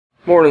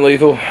Morning,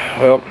 Lethal.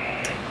 Well,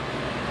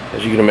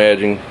 as you can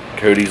imagine,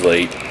 Cody's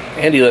late.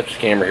 Andy left his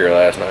camera here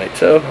last night,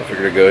 so I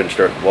figured I'd go ahead and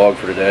start the vlog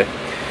for today.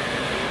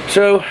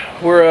 So,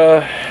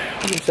 we're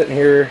sitting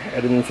here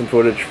editing some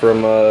footage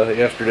from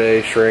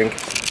yesterday's shrink.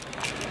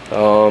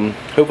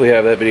 Hopefully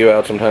have that video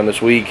out sometime this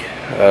week.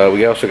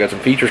 We also got some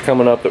features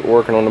coming up that we're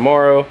working on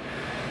tomorrow.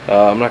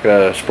 I'm not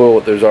going to spoil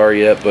what those are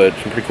yet, but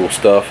some pretty cool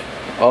stuff.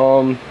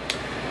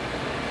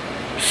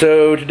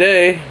 So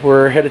today,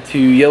 we're headed to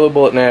Yellow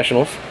Bullet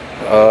Nationals.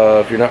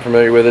 If you're not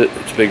familiar with it,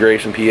 it's a big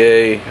race in PA,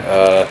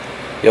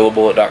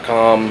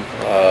 yellowbullet.com,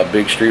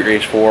 big street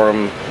race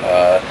forum.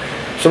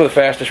 Some of the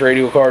fastest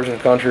radial cars in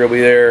the country will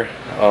be there.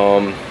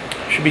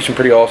 Should be some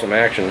pretty awesome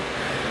action.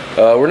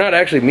 We're not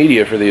actually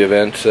media for the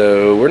event,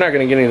 so we're not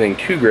going to get anything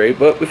too great,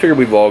 but we figured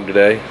we'd vlog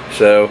today.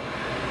 So,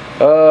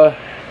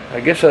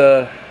 I guess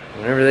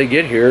whenever they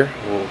get here,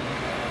 we'll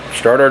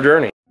start our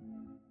journey.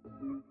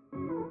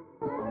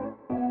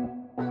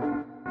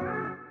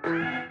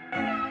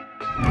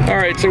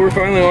 Alright, so we're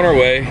finally on our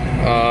way.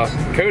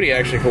 Cody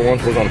actually for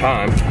once was on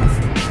time.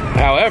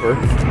 However,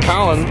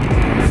 Colin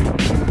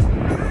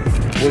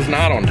was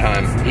not on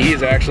time. He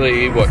is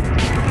actually, what,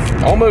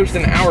 almost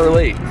an hour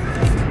late.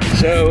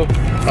 So,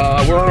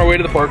 we're on our way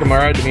to the parking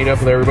lot to meet up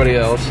with everybody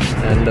else.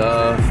 And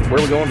where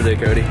are we going today,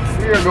 Cody?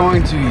 We are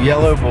going to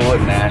Yellow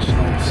Bullet Nationals.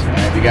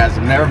 And if you guys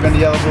have never been to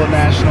Yellow Bullet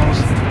Nationals,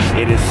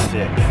 it is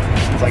sick.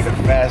 It's like the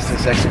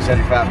fastest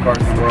X275 cars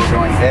in the world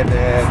going head to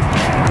head.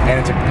 And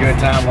it's a good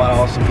time, a lot of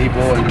awesome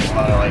people, and a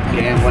lot of like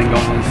gambling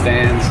going on in the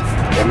stands.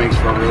 It makes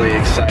for a really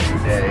exciting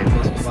day.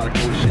 Plus there's a lot of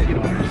cool shit you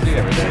don't ever see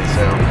every day,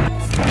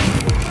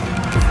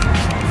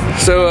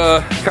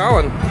 So,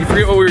 Colin, you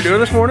forget what we were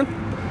doing this morning?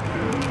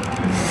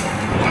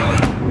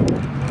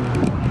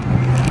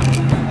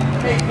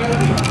 Hey,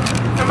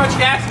 how much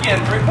gas again?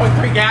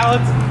 3.3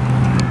 gallons?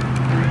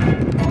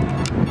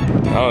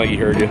 I don't think he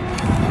heard you.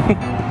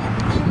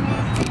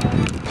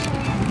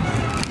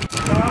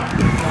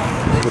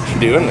 What you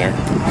doing there?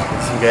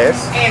 Some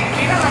gas. And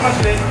do you know how much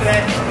it is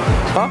today?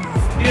 Huh?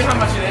 Do you know how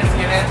much it is to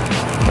get in?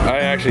 I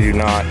actually do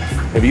not.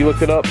 Have you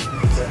looked it up? I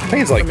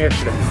think it's like 20.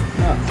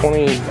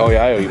 Oh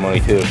yeah, I owe you money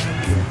too.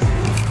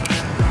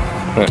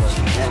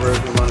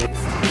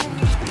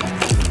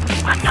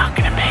 I'm not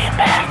gonna pay him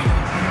back.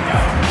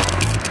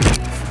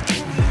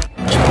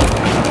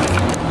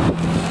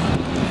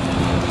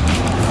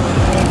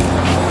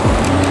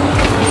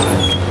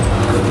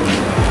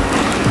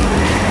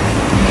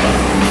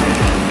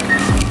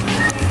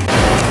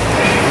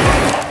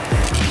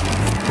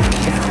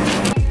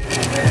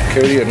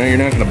 Cody, I know you're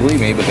not going to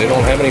believe me, but they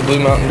don't have any Blue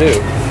Mountain Dew.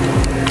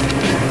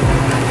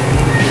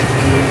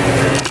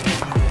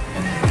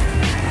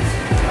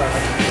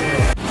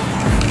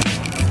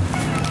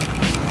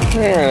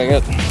 Alright, I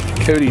got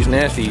Cody's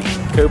nasty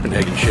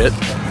Copenhagen shit.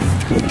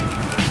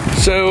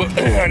 So,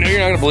 I know you're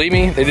not going to believe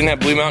me, they didn't have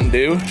Blue Mountain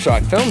Dew, so I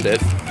filmed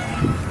it,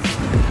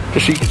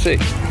 just so you can see.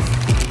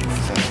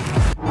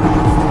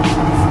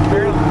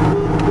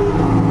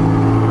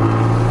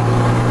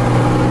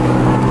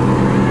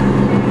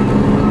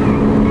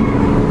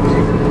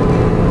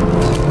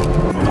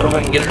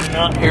 Get it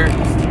out here. I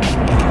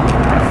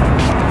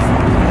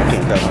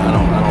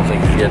don't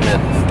think you're getting it.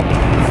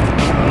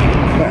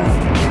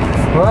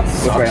 Well,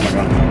 that's which way am I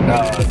going? No,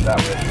 it's that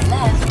way.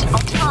 Left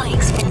on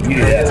Tikes. You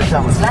do that.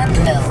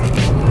 Landfill.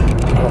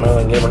 I don't know if I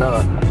can get him or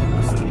not.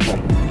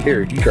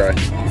 Here, you try.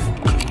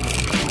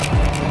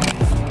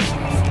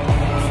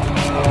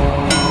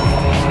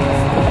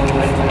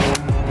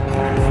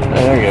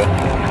 There you go.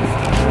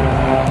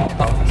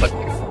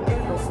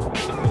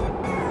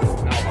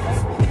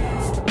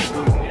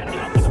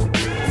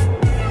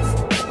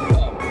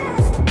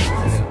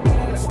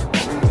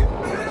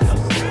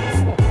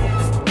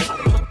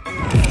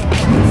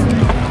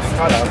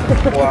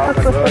 I'll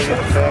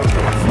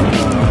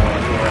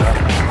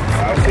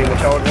see what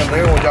y'all are gonna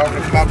do when y'all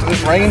can come out to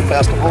this rain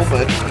festival,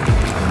 but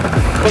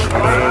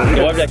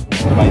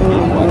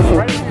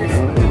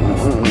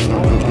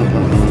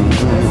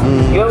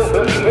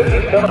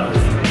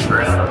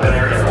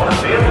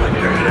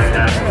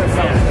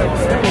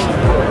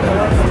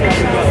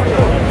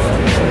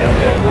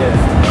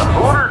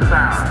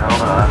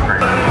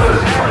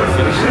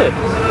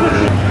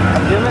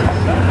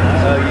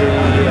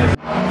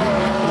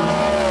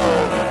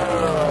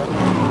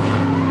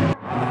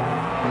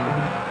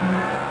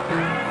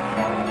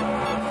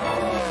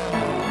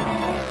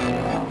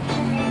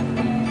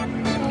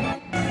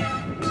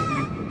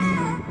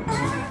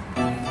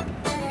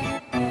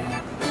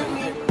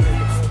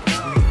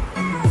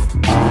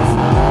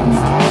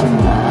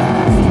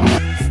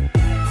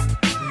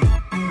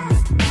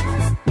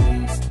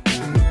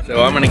So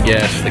I'm gonna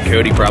guess that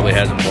Cody probably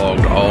hasn't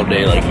vlogged all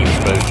day like he was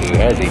supposed to,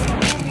 has he?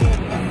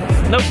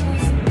 Nope.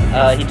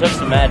 He took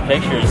some mad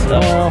pictures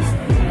of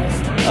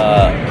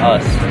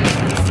us.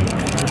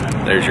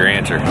 There's your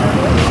answer.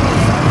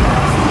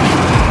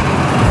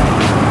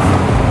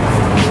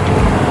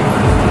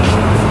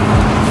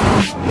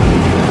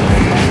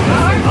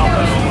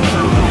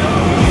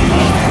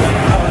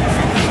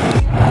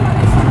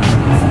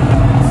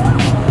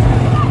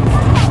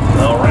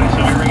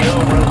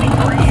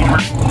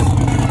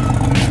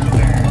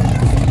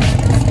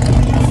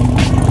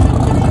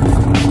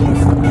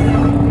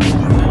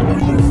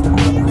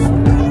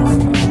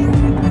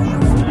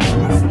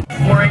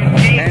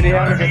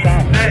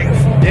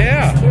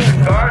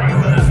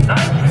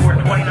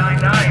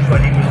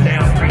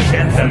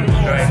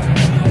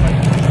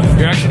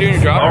 doing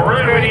your job?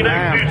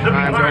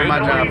 I'm doing my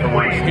job for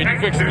once. Did you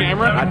fix the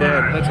camera? I did.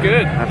 That's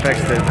good. I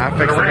fixed it. I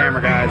fixed the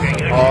camera, guys.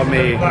 All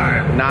me.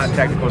 Not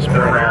technical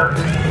support at all.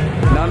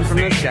 None from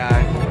this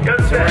guy.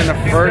 So we're in the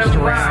first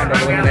round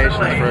of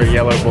eliminations for a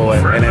yellow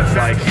bullet, and it's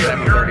like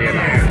 7:30 at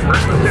night.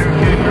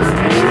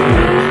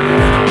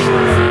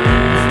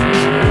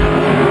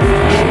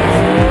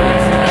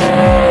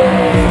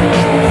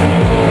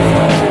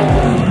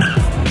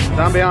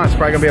 I'll be honest, it's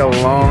probably gonna be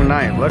a long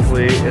night.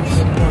 Luckily,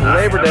 it's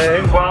Labor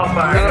Day. None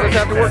of us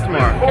have to work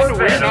tomorrow. Kind of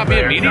weird not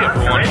being media for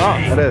once. Oh,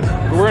 it is.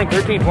 We're in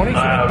 1320.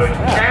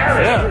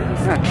 Yeah.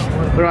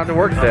 We don't have to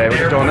work today. We're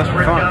just doing this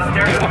for fun.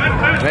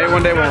 Maybe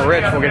one day when we're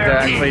rich, we'll get to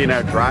actually,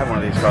 drive one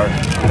of these cars.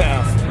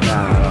 No.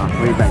 No.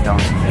 What do you think,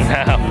 Tony?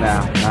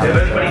 No.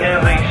 Everybody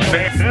has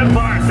a spare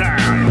bar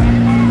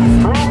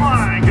time. Front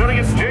line, gonna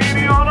get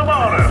JD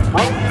Automotive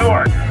from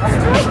York.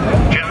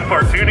 Jim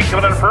Fortuny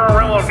coming out of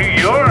Ferrarello, New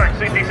York.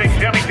 66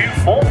 Chevy 2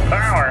 full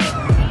power.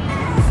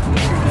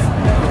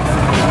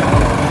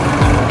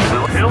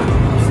 Bill Hill.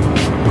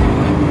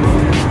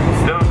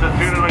 Does the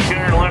tune on the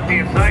car left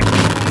hand side.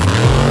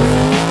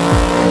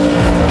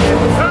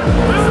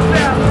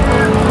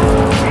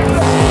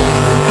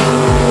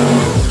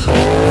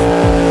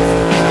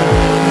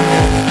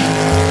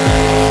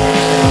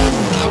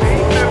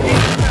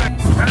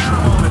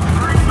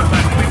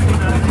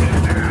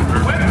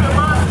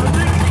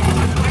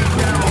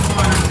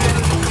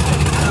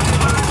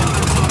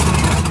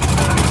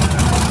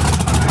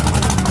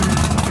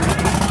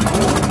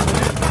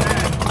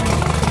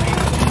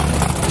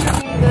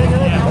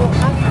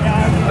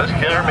 This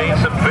killer means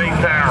some big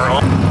power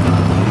on.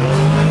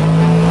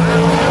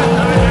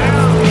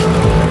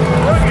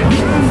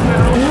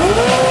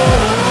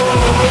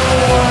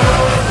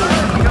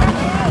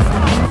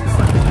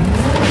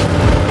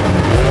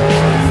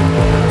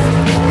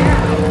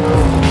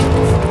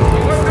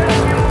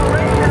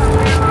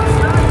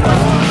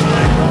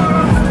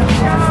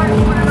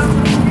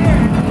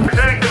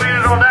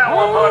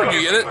 You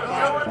get it?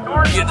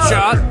 You get the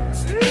shot?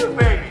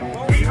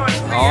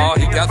 Oh,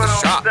 he got the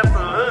shot.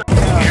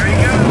 Here he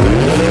goes.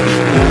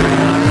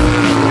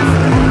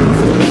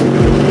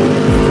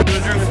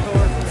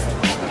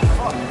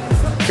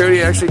 Cody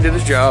actually did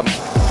his job.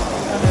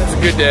 It's a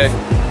good day.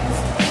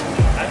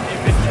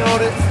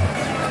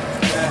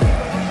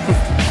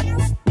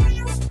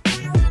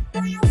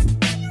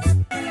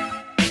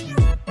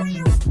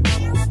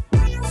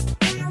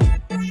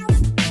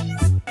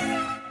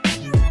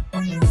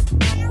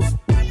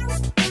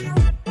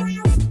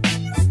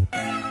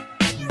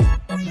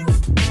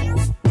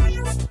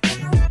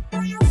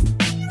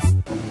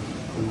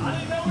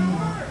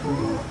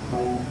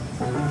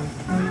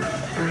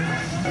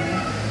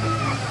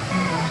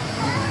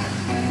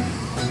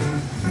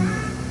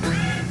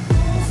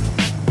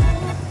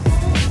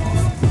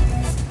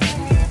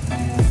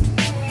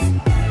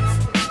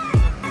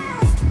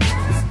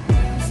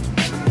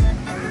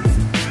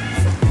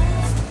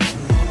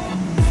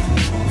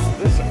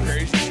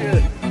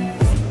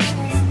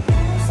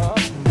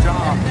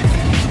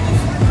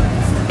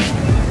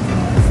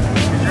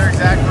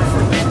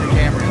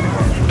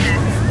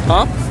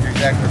 Huh? You're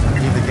exactly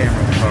right. Leave the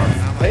camera in the car.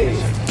 Hey.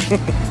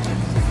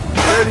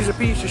 Cody's a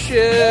piece of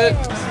shit.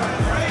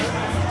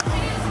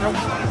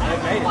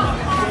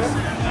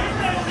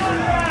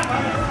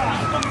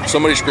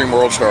 Somebody scream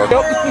World Star.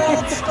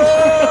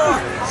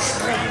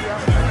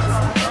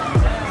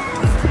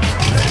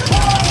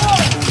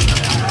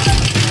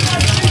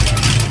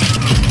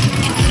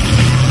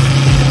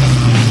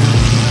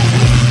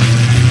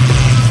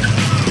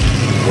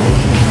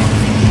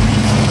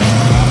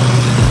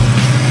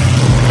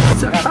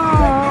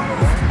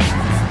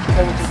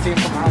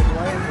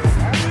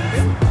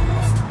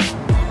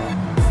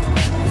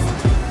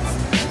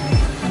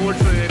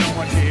 Unfortunately, they don't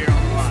want you here on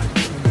the line.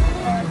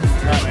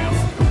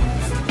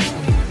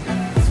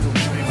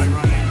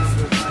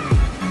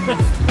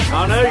 I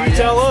don't know, you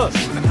tell us.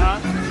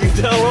 You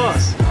tell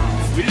us.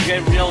 We just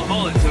gave him yellow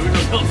bullet, so we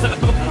don't know.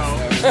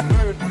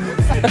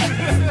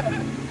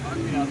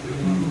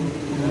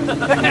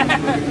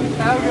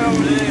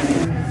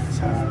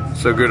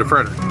 So go to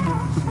Frederick.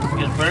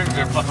 Get a burger,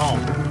 go fuck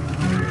home.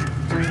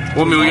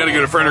 Well, I mean, we got to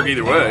go to Frederick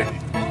either way.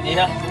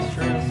 Yeah, that's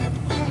true.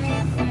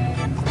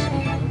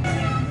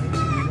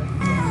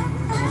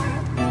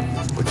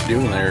 What you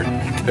doing there,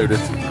 Cody? I'm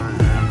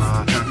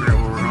trying to figure out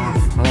where we're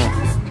going. Oh.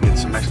 To get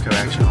some Mexico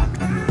action on.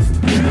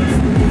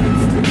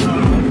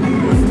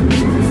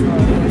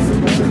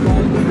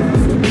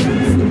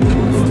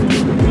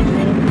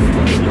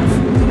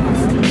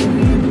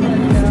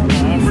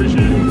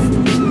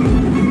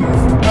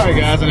 Alright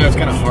guys, I know it's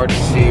kind of hard to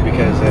see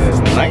because it is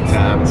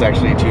nighttime. It's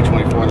actually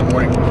 2:24 in the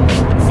morning.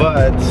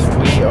 But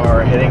we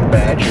are heading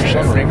back. Your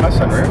sunroof, my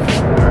sunroof.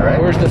 Alright.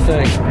 Where's the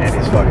thing? And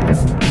he's fucking good.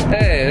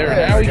 Hey, there,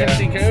 Yeah, now we okay. can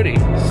see Cody.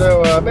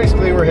 So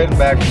basically we're heading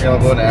back from Yellow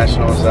Bullet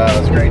Nationals. It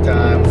was a great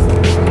time.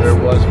 There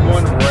was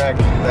one wreck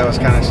that was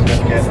kind of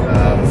significant.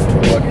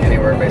 Look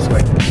anywhere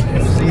basically, you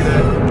can see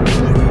that.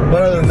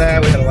 But other than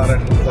that, we had a lot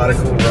of lot of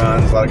cool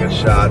runs, a lot of good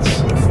shots.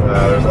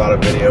 There's a lot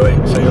of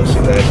videoing, so you'll see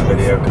that in the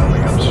video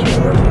coming, I'm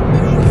sure.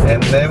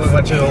 And then we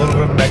went to a little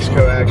bit of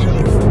Mexico action.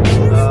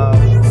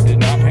 Did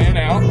not pan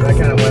out. That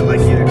kind of went like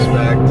you'd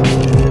expect.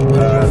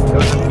 It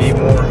was in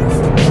Beemore,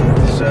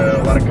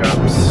 so a lot of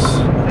cops,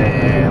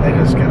 and they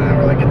just kind of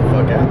were like, get the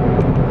fuck out.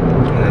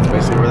 And that's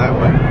basically where that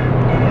went.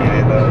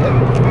 And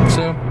yeah.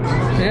 So,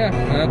 yeah,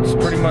 that's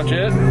pretty much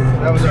it.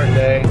 That was our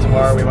day.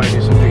 Tomorrow we might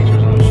do some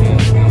features on the machine.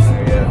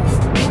 There yet.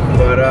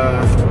 But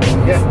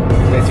yeah,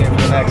 stay tuned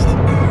for the next.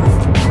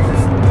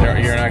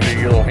 You're not gonna do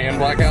your little hand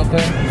blackout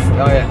thing?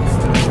 Oh yeah.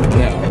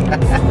 No.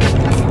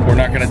 We're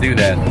not gonna do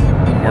that.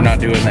 We're not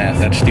doing that.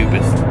 That's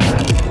stupid.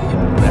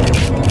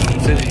 He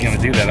says he's gonna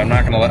do that. I'm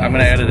not gonna let, I'm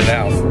gonna edit it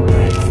out.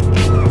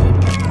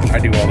 I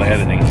do all the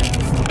editing.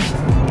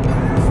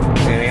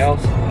 Anything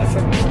else? That's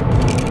it.